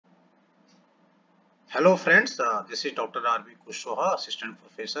Hello friends, this is DrRBKushwaha, Assistant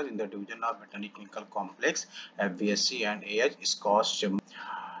Professor in the Division of Veterinary Clinical Complex, FBSc and AH Scotch.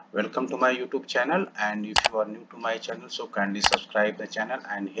 Welcome to my YouTube channel, and if you are new to my channel, so kindly subscribe the channel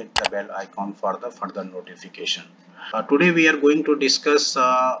and hit the bell icon for the further notification. Today we are going to discuss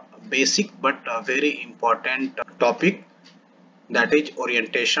basic but very important topic, that is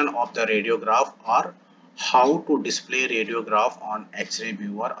orientation of the radiograph, or how to display radiograph on X-ray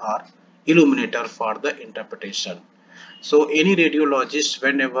viewer or illuminator for the interpretation. So any radiologist,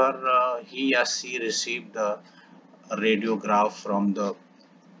 whenever he or she receive the radiograph from the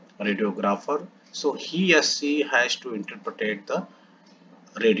radiographer, so he or she has to interpret the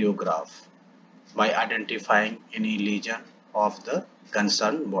radiograph by identifying any lesion of the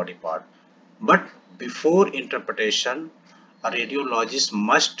concerned body part. But before interpretation, a radiologist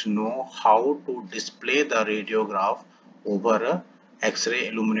must know how to display the radiograph over a X-ray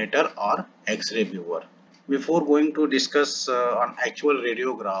illuminator or X-ray viewer. Before going to discuss on actual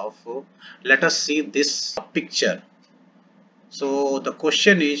radiograph, let us see this picture. So the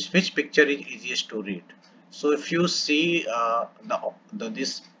question is, which picture is easiest to read? So if you see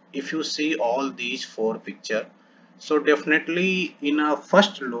if you see all these four picture, so definitely in a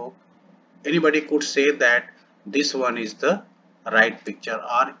first look anybody could say that this one is the right picture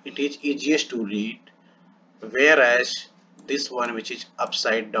or it is easiest to read, whereas this one, which is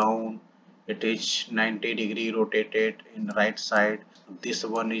upside down, it is 90-degree rotated in right side, this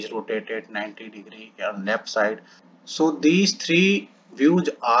one is rotated 90-degree on left side. So these three views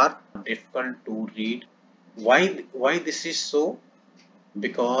are difficult to read. Why this is so?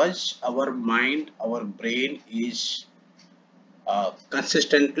 Because our mind, our brain is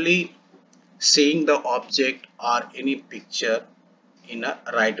consistently seeing the object or any picture in a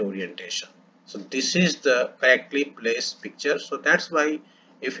right orientation. So this is the correctly placed picture. So that's why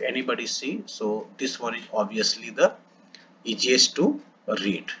if anybody see, so this one is obviously the easiest to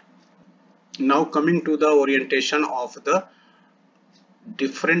read. Now coming to the orientation of the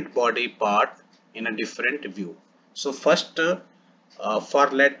different body part in a different view. So first for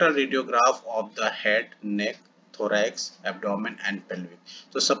lateral radiograph of the head, neck, thorax, abdomen and pelvic.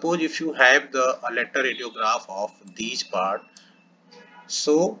 So suppose if you have the lateral radiograph of these part,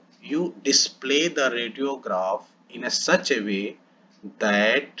 so you display the radiograph in a such a way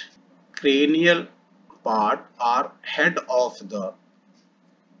that cranial part or head of the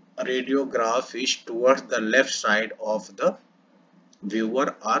radiograph is towards the left side of the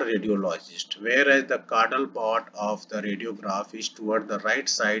viewer or radiologist, whereas the caudal part of the radiograph is toward the right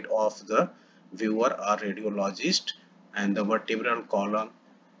side of the viewer or radiologist, and the vertebral column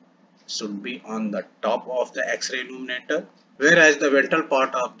should be on the top of the X-ray illuminator, whereas the ventral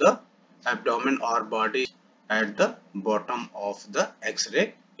part of the abdomen or body at the bottom of the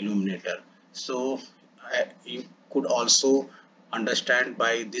X-ray illuminator. So you could also understand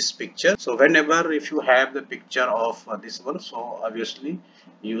by this picture. So whenever if you have the picture of this one, so obviously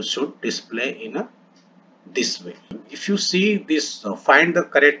you should display in a this way. If you see this, find the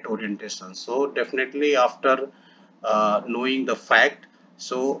correct orientation. So definitely after knowing the fact,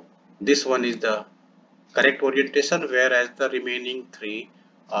 so this one is the correct orientation, whereas the remaining three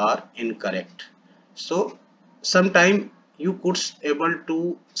are incorrect. So sometime you could able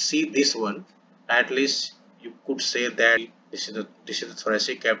to see this one, at least you could say that this is the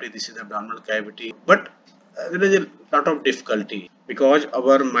thoracic cavity, this is the abdominal cavity, but there is a lot of difficulty because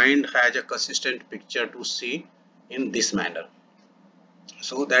our mind has a consistent picture to see in this manner.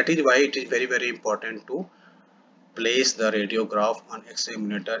 So that is why it is very important to place the radiograph on X-ray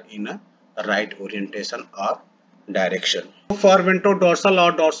illuminator in a right orientation or direction. For ventrodorsal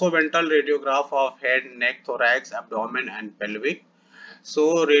or dorsoventral radiograph of head, neck, thorax, abdomen and pelvic,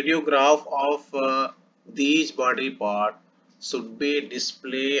 so radiograph of these body part should be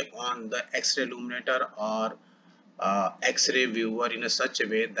displayed on the X-ray illuminator or X-ray viewer in a such a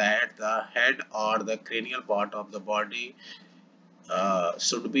way that the head or the cranial part of the body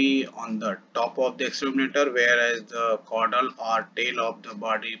should be on the top of the X-ray illuminator, whereas the caudal or tail of the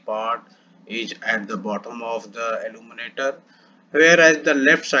body part is at the bottom of the illuminator, whereas the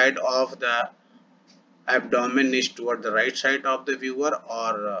left side of the abdomen is toward the right side of the viewer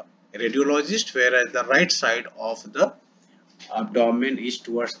or radiologist, whereas the right side of the abdomen is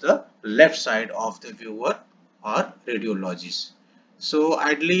towards the left side of the viewer or radiologist. So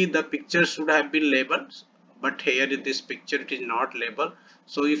ideally the picture should have been labeled, but here in this picture it is not labeled.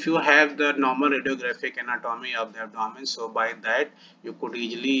 So if you have the normal radiographic anatomy of the abdomen, so by that you could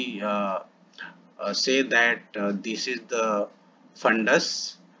easily say that this is the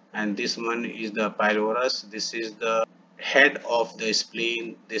fundus and this one is the pylorus, this is the head of the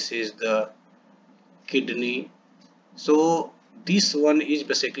spleen, this is the kidney. So this one is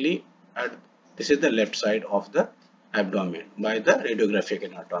basically at, this is the left side of the abdomen by the radiographic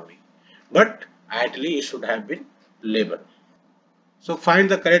anatomy, but ideally it should have been labeled. So find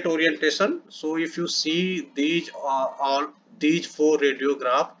the correct orientation. So if you see these all these four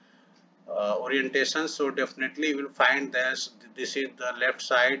radiograph orientation, so definitely you will find this is the left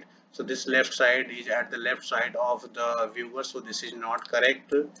side. So this left side is at the left side of the viewer, so this is not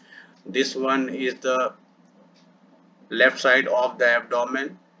correct. This one is the left side of the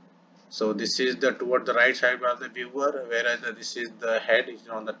abdomen, so this is the toward the right side of the viewer, whereas this is the head is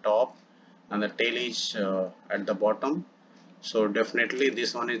on the top and the tail is at the bottom. So definitely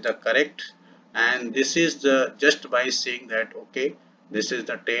this one is the correct, and this is the just by saying that okay, this is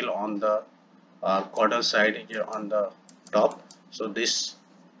the tail on the caudal side here on the top, so these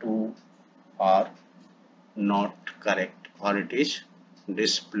two are not correct, or it is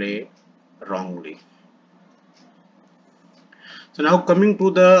displayed wrongly. So now coming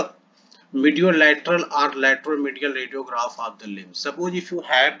to the mediolateral or lateral medial radiograph of the limb. Suppose if you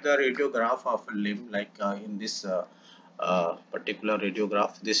have the radiograph of a limb, like in this particular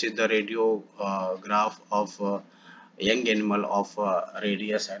radiograph, this is the radiograph of young animal of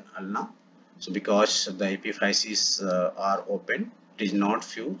radius and ulna. So because the epiphyses are open, it is not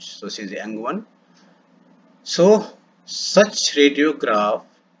fused, so this is the young one. So such radiograph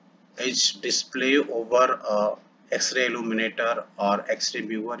is displayed over a X-ray illuminator or X-ray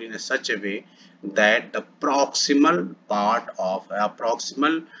viewer in such a way that the proximal part of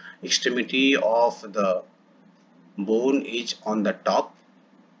proximal extremity of the bone is on the top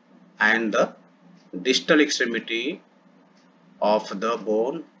and the distal extremity of the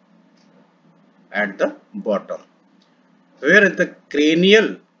bone at the bottom. Whereas the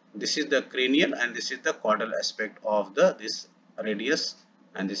cranial, this is the cranial and this is the caudal aspect of the this radius,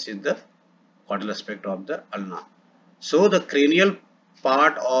 and this is the caudal aspect of the ulna. So the cranial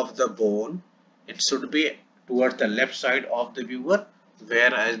part of the bone, it should be towards the left side of the viewer,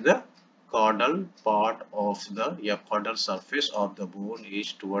 whereas the caudal part of the caudal surface of the bone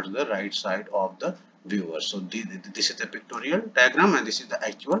is towards the right side of the viewer. So this is the pictorial diagram and this is the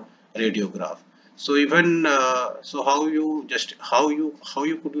actual radiograph. So even so how you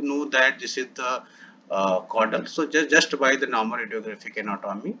could you know that this is the caudal? So just by the normal radiographic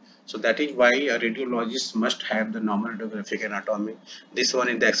anatomy. So that is why a radiologist must have the normal radiographic anatomy. This one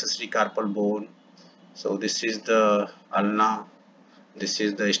is the accessory carpal bone. So this is the ulna. This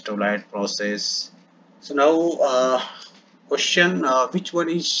is the styloid process. So now question, which one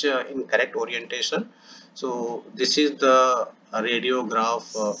is in correct orientation? So this is the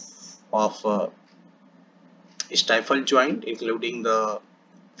radiograph of stifle joint, including the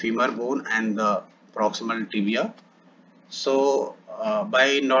femur bone and the proximal tibia. So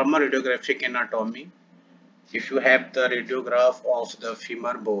by normal radiographic anatomy, if you have the radiograph of the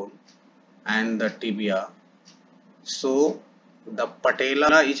femur bone and the tibia, so the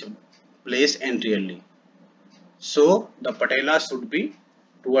patella is placed anteriorly. So the patella should be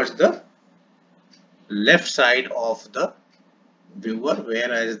towards the left side of the viewer,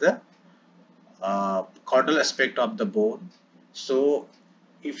 whereas the caudal aspect of the bone. So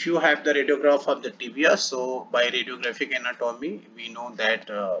if you have the radiograph of the tibia, so by radiographic anatomy we know that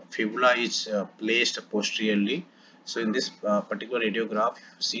fibula is placed posteriorly. So in this particular radiograph,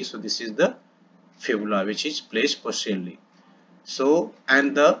 see, so this is the fibula which is placed posteriorly. So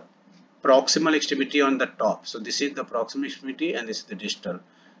and the proximal extremity on the top, so this is the proximal extremity and this is the distal.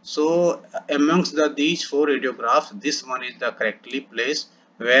 So amongst these four radiographs, this one is the correctly placed,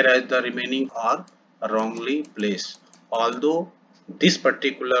 whereas the remaining are wrongly placed. Although this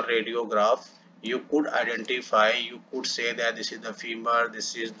particular radiograph you could identify, you could say that this is the femur,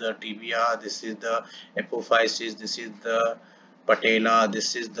 this is the tibia, this is the epiphysis, this is the patella,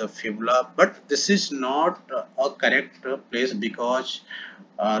 this is the fibula, but this is not a correct place because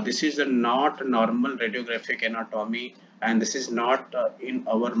this is not normal radiographic anatomy, and this is not in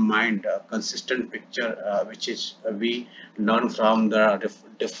our mind consistent picture which is we learn from the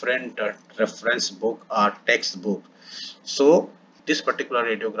different reference book or textbook. So this particular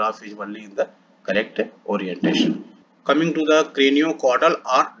radiograph is only in the correct orientation. Coming to the craniocaudal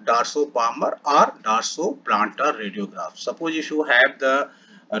or dorsopalmar or dorsoplantar radiograph. Suppose if you have the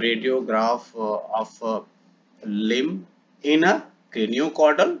radiograph of limb in a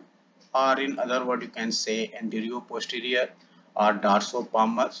craniocaudal, or in other word you can say anterior posterior or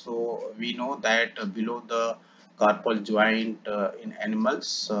dorsopalmar. So we know that below the carpal joint in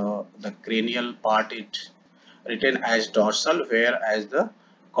animals, the cranial part is written as dorsal, whereas the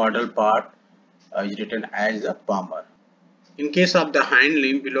caudal part is written as the palmar. In case of the hind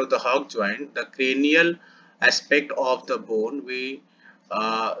limb below the hock joint, the cranial aspect of the bone we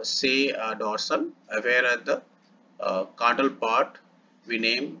say dorsal, whereas the caudal part we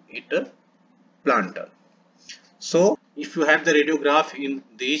name it plantar. So if you have the radiograph in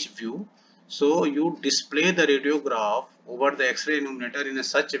this view, so you display the radiograph over the X-ray illuminator in a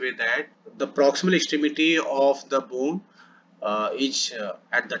such a way that the proximal extremity of the bone is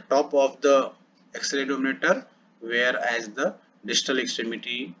at the top of the X-ray illuminator, whereas the distal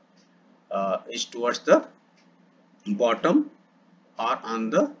extremity is towards the bottom or on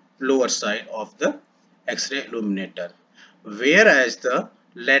the lower side of the X-ray illuminator, whereas the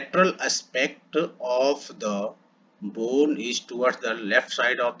lateral aspect of the bone is towards the left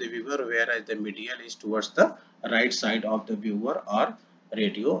side of the viewer, whereas the medial is towards the right side of the viewer or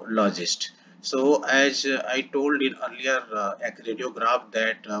radiologist. So as I told in earlier radiograph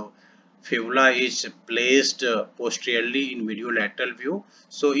that fibula is placed posteriorly in mediolateral view.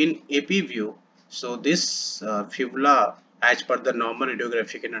 So in AP view, so this fibula, as per the normal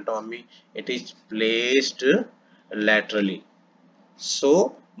radiographic anatomy, it is placed laterally.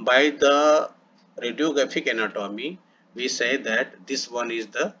 So by the radiographic anatomy, we say that this one is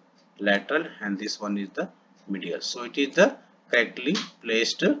the lateral and this one is the medial. So it is the correctly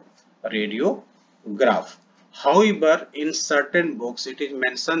placed radiograph. However, in certain books it is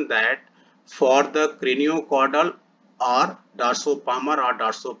mentioned that for the craniocaudal or dorsopalmar or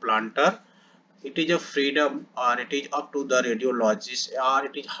dorsoplantar, it is a freedom or it is up to the radiologist, or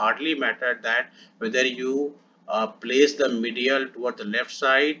it is hardly matter that whether you place the medial toward the left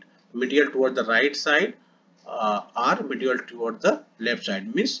side, medial toward the right side, or medial toward the left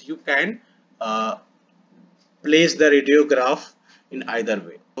side. Means you can place the radiograph in either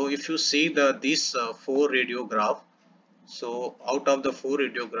way. So if you see these four radiograph, so out of the four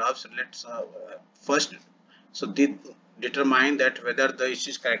radiographs, let's first determine that whether the issue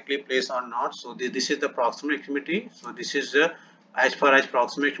is correctly placed or not. So this is the proximal extremity. So this is as far as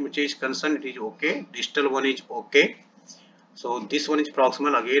proximal extremity is concerned, it is okay. Distal one is okay. So this one is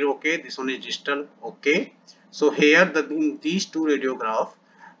proximal, again okay. This one is distal, okay. So here in these two radiograph,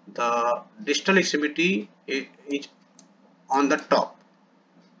 the distal extremity is on the top.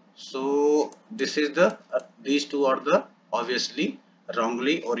 So this is the these two are the obviously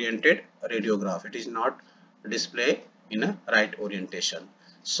wrongly oriented radiograph. It is not display in a right orientation.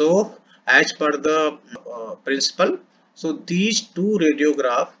 So as per the principle, so these two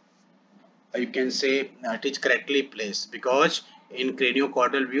radiograph, you can say it is correctly placed, because in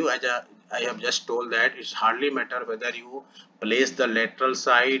craniocaudal view, as I have just told, that it's hardly matter whether you place the lateral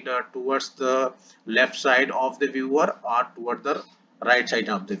side towards the left side of the viewer or toward the right side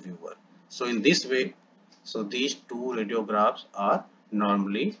of the viewer. So in this way, so these two radiographs are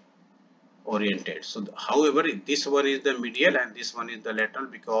normally oriented. So however, this one is the medial and this one is the lateral,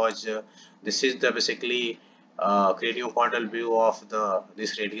 because this is the basically craniocaudal view of the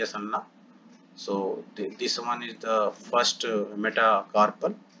this radius ulna. So this one is the first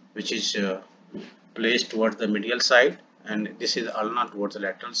metacarpal, which is placed towards the medial side, and this is ulna towards the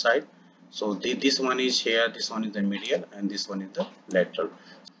lateral side. So this one is here, this one is the medial, and this one is the lateral.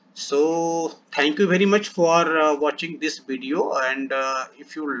 So thank you very much for watching this video, and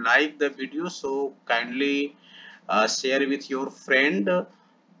if you like the video, so kindly share with your friend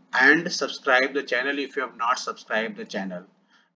and subscribe the channel if you have not subscribed the channel.